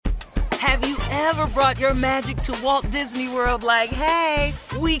Have you ever brought your magic to Walt Disney World like, hey,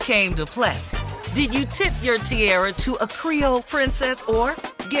 we came to play? Did you tip your tiara to a Creole princess or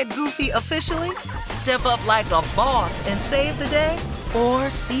get goofy officially? Step up like a boss and save the day? Or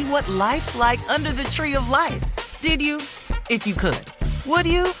see what life's like under the tree of life? Did you? If you could. Would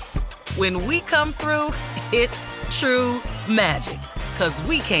you? When we come through, it's true magic. 'Cause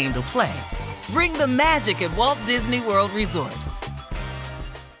we came to play. Bring the magic at Walt Disney World Resort.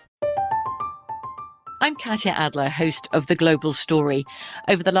 I'm Katya Adler, host of The Global Story.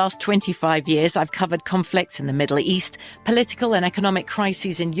 Over the last 25 years, I've covered conflicts in the Middle East, political and economic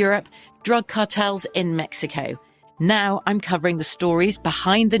crises in Europe, drug cartels in Mexico. Now I'm covering the stories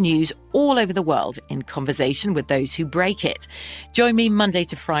behind the news all over the world in conversation with those who break it. Join me Monday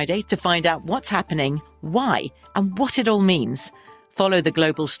to Friday to find out what's happening, why, and what it all means. Follow The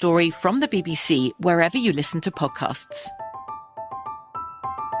Global Story from the BBC wherever you listen to podcasts.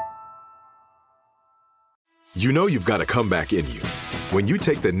 You know you've got a comeback in you. When you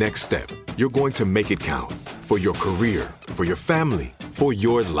take the next step, you're going to make it count. For your career, for your family, for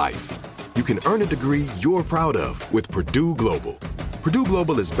your life. You can earn a degree you're proud of with Purdue Global. Purdue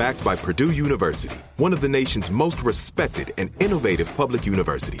Global is backed by Purdue University, one of the nation's most respected and innovative public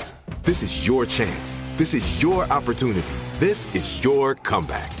universities. This is your chance. This is your opportunity. This is your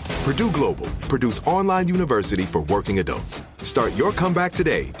comeback. Purdue Global, Purdue's online university for working adults. Start your comeback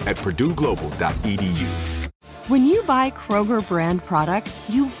today at purdueglobal.edu. When you buy Kroger brand products,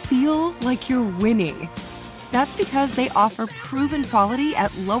 you feel like you're winning. That's because they offer proven quality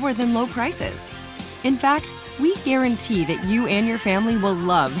at lower than low prices. In fact, we guarantee that you and your family will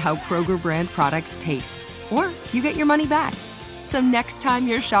love how Kroger brand products taste, or you get your money back. So next time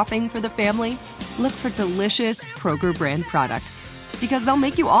you're shopping for the family, look for delicious Kroger brand products, because they'll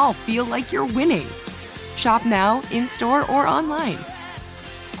make you all feel like you're winning. Shop now, in-store, or online.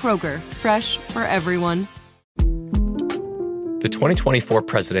 Kroger, fresh for everyone. The 2024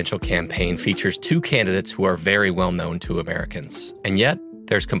 presidential campaign features two candidates who are very well known to Americans. And yet,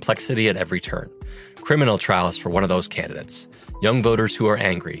 there's complexity at every turn. Criminal trials for one of those candidates. Young voters who are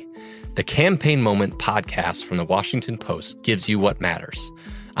angry. The Campaign Moment podcast from the Washington Post gives you what matters.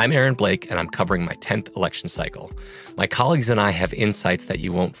 I'm Aaron Blake, and I'm covering my 10th election cycle. My colleagues and I have insights that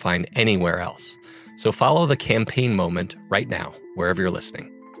you won't find anywhere else. So follow The Campaign Moment right now, wherever you're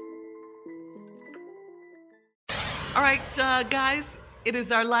listening. All right, guys, it is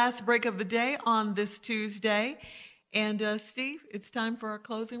our last break of the day on this Tuesday. And Steve, it's time for our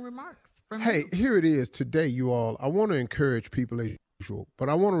closing remarks. Hey, here it is today, you all. I want to encourage people as usual, but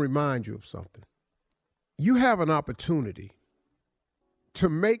I want to remind you of something. You have an opportunity to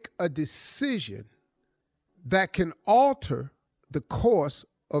make a decision that can alter the course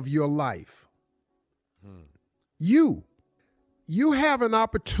of your life. You have an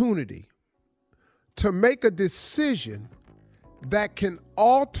opportunity to make a decision that can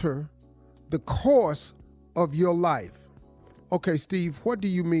alter the course of your life. Okay, Steve, what do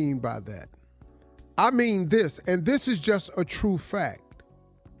you mean by that? I mean this, and this is just a true fact.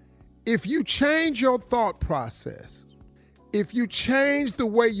 If you change your thought process, if you change the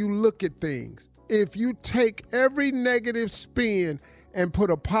way you look at things, if you take every negative spin and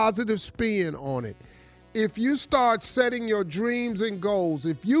put a positive spin on it, if you start setting your dreams and goals,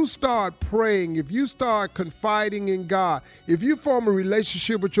 if you start praying, if you start confiding in God, if you form a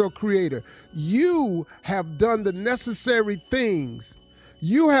relationship with your Creator, you have done the necessary things.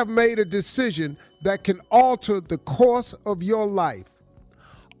 You have made a decision that can alter the course of your life.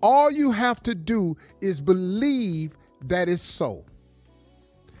 All you have to do is believe that it's so.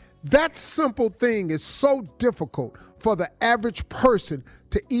 That simple thing is so difficult for the average person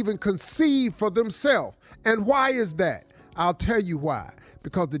to even conceive for themselves. And why is that? I'll tell you why.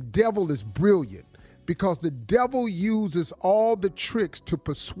 Because the devil is brilliant. Because the devil uses all the tricks to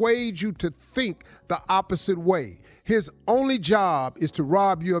persuade you to think the opposite way. His only job is to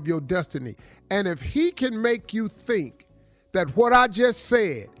rob you of your destiny. And if he can make you think that what I just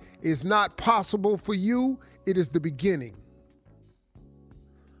said is not possible for you, it is the beginning.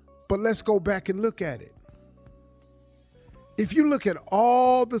 But let's go back and look at it. If you look at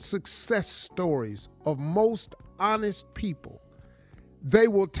all the success stories of most honest people, they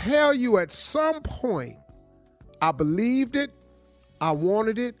will tell you at some point, I believed it, I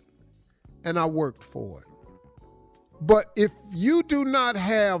wanted it, and I worked for it. But if you do not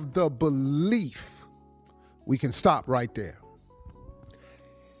have the belief, we can stop right there.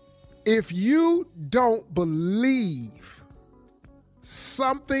 If you don't believe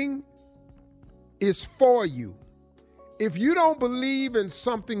something is for you, if you don't believe in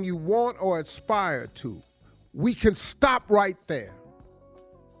something you want or aspire to, we can stop right there.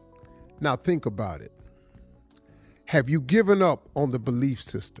 Now think about it. Have you given up on the belief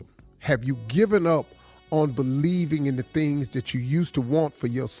system? Have you given up on believing in the things that you used to want for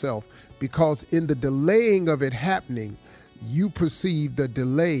yourself? Because in the delaying of it happening, you perceive the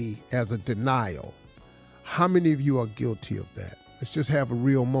delay as a denial. How many of you are guilty of that? Let's just have a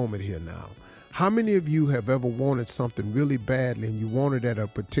real moment here now. How many of you have ever wanted something really badly and you wanted it at a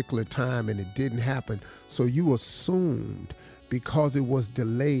particular time and it didn't happen, so you assumed because it was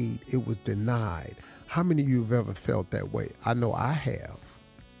delayed, it was denied? How many of you have ever felt that way? I know I have.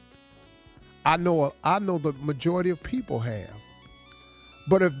 I know the majority of people have.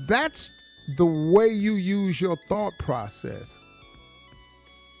 But if that's the way you use your thought process,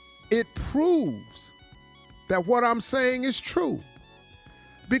 it proves that what I'm saying is true.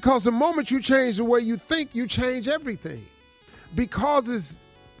 Because the moment you change the way you think, you change everything. Because it's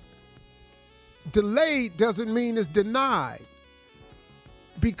delayed doesn't mean it's denied.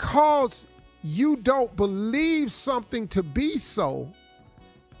 Because you don't believe something to be so,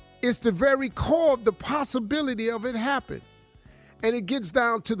 it's the very core of the possibility of it happening. And it gets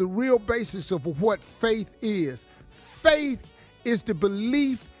down to the real basis of what faith is. Faith is the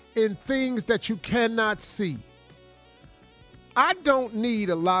belief in things that you cannot see. I don't need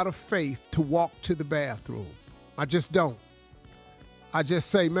a lot of faith to walk to the bathroom. I just don't. I just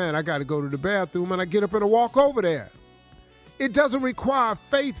say, man, I got to go to the bathroom, and I get up and I walk over there. It doesn't require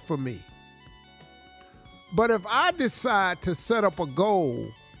faith for me. But if I decide to set up a goal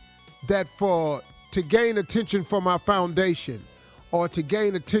that to gain attention for my foundation or to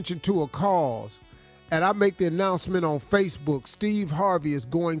gain attention to a cause, and I make the announcement on Facebook, Steve Harvey is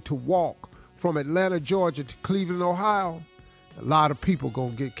going to walk from Atlanta, Georgia to Cleveland, Ohio, a lot of people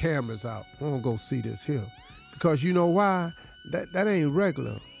going to get cameras out. We're going to go see this here. Because you know why? That ain't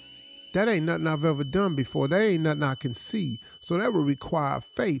regular. That ain't nothing I've ever done before. That ain't nothing I can see. So that would require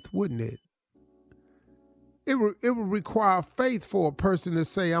faith, wouldn't it? It would require faith for a person to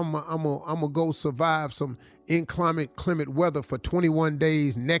say, I'm gonna go survive some inclement weather for 21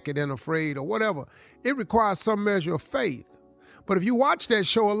 days, naked and afraid, or whatever. It requires some measure of faith. But if you watch that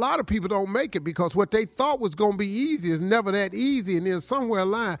show, a lot of people don't make it because what they thought was going to be easy is never that easy. And there's somewhere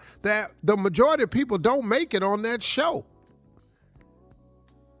along that the majority of people don't make it on that show.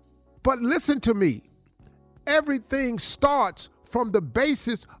 But listen to me. Everything starts from the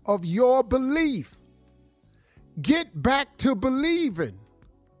basis of your belief. Get back to believing.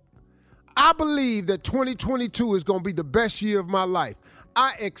 I believe that 2022 is going to be the best year of my life.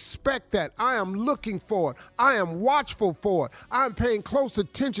 I expect that. I am looking for it. I am watchful for it. I'm paying close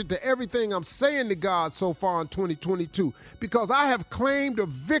attention to everything I'm saying to God so far in 2022 because I have claimed a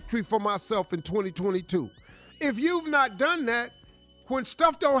victory for myself in 2022. If you've not done that, when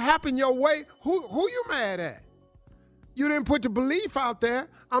stuff don't happen your way, who you mad at? You didn't put the belief out there.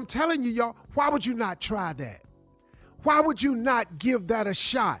 I'm telling you, y'all, why would you not try that? Why would you not give that a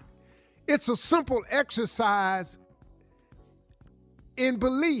shot? It's a simple exercise in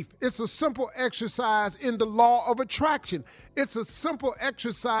belief. It's a simple exercise in the law of attraction. It's a simple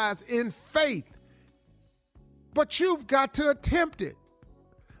exercise in faith. But you've got to attempt it.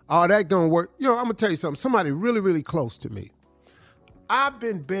 Oh, that gonna work. You know, I'm gonna tell you something. Somebody really, really close to me. I've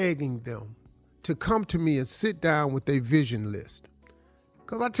been begging them to come to me and sit down with their vision list.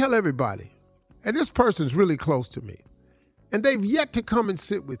 Because I tell everybody, and this person's really close to me, and they've yet to come and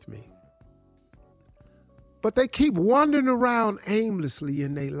sit with me. But they keep wandering around aimlessly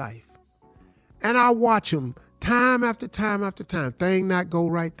in their life. And I watch them time after time after time. Thing not go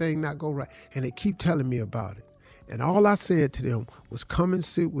right. And they keep telling me about it. And all I said to them was, come and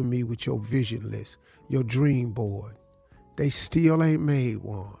sit with me with your vision list, your dream board. They still ain't made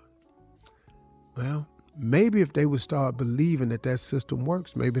one. Well, maybe if they would start believing that system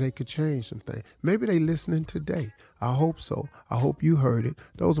works, maybe they could change some things. Maybe they listening today. I hope so. I hope you heard it.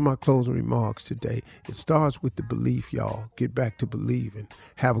 Those are my closing remarks today. It starts with the belief, y'all. Get back to believing.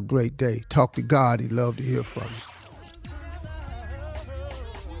 Have a great day. Talk to God. He'd love to hear from you.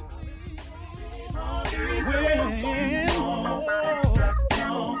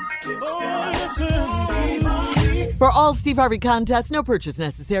 For all Steve Harvey contests, no purchase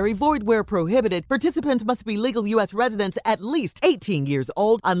necessary, void where prohibited. Participants must be legal U.S. residents at least 18 years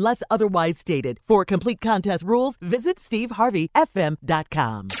old unless otherwise stated. For complete contest rules, visit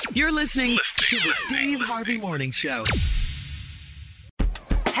SteveHarveyFM.com. You're listening to the Steve Harvey Morning Show.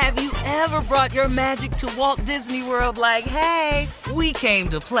 Have you ever brought your magic to Walt Disney World like, hey, we came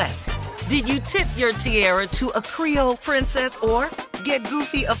to play? Did you tip your tiara to a Creole princess or get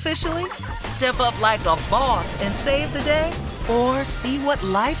goofy officially? Step up like a boss and save the day? Or see what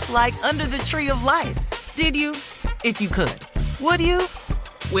life's like under the tree of life? Did you? If you could. Would you?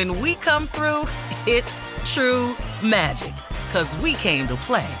 When we come through, it's true magic. 'Cause we came to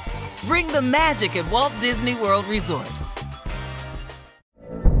play. Bring the magic at Walt Disney World Resort.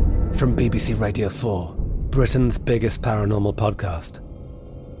 From BBC Radio 4, Britain's biggest paranormal podcast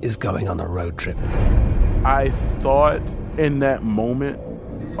is going on a road trip. I thought in that moment,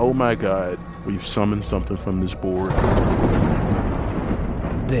 oh my God, we've summoned something from this board.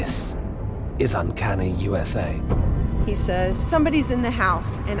 This is Uncanny USA. He says, somebody's in the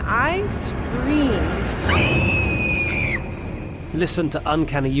house, and I screamed. Listen to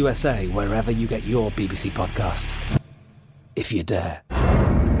Uncanny USA wherever you get your BBC podcasts, if you dare.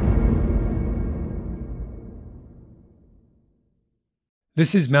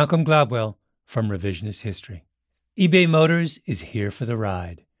 This is Malcolm Gladwell from Revisionist History. eBay Motors is here for the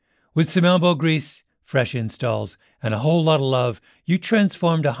ride. With some elbow grease, fresh installs, and a whole lot of love, you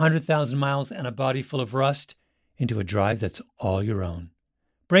transformed 100,000 miles and a body full of rust into a drive that's all your own.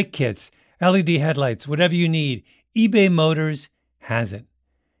 Brake kits, LED headlights, whatever you need, eBay Motors has it.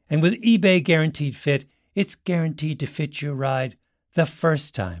 And with eBay Guaranteed Fit, it's guaranteed to fit your ride the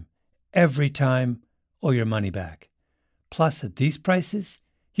first time, every time, or your money back. Plus, at these prices,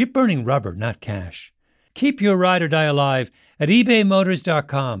 you're burning rubber, not cash. Keep your ride or die alive at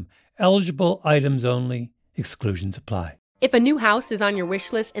ebaymotors.com. Eligible items only. Exclusions apply. If a new house is on your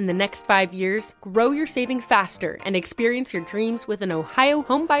wish list in the next 5 years, grow your savings faster and experience your dreams with an Ohio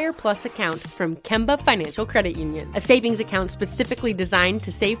Homebuyer Plus account from Kemba Financial Credit Union. A savings account specifically designed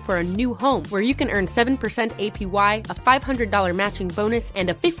to save for a new home, where you can earn 7% APY, a $500 matching bonus,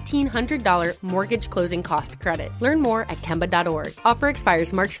 and a $1,500 mortgage closing cost credit. Learn more at Kemba.org. Offer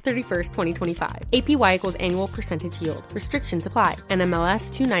expires March 31st, 2025. APY equals annual percentage yield. Restrictions apply.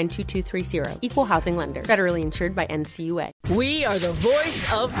 NMLS 292230. Equal housing lender. Federally insured by NCUA. We are the voice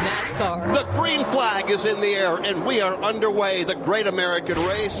of NASCAR. The green flag is in the air, and we are underway. The Great American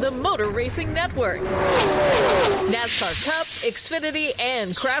Race. The Motor Racing Network. NASCAR Cup, Xfinity,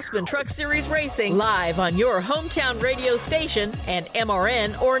 and Craftsman Truck Series Racing live on your hometown radio station and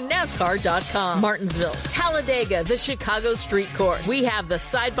MRN or NASCAR.com. Martinsville, Talladega, the Chicago Street Course. We have the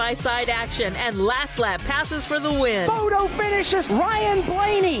side-by-side action and last lap passes for the win. Photo finishes. Ryan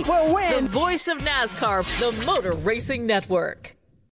Blaney will win. The voice of NASCAR, the Motor Racing Network.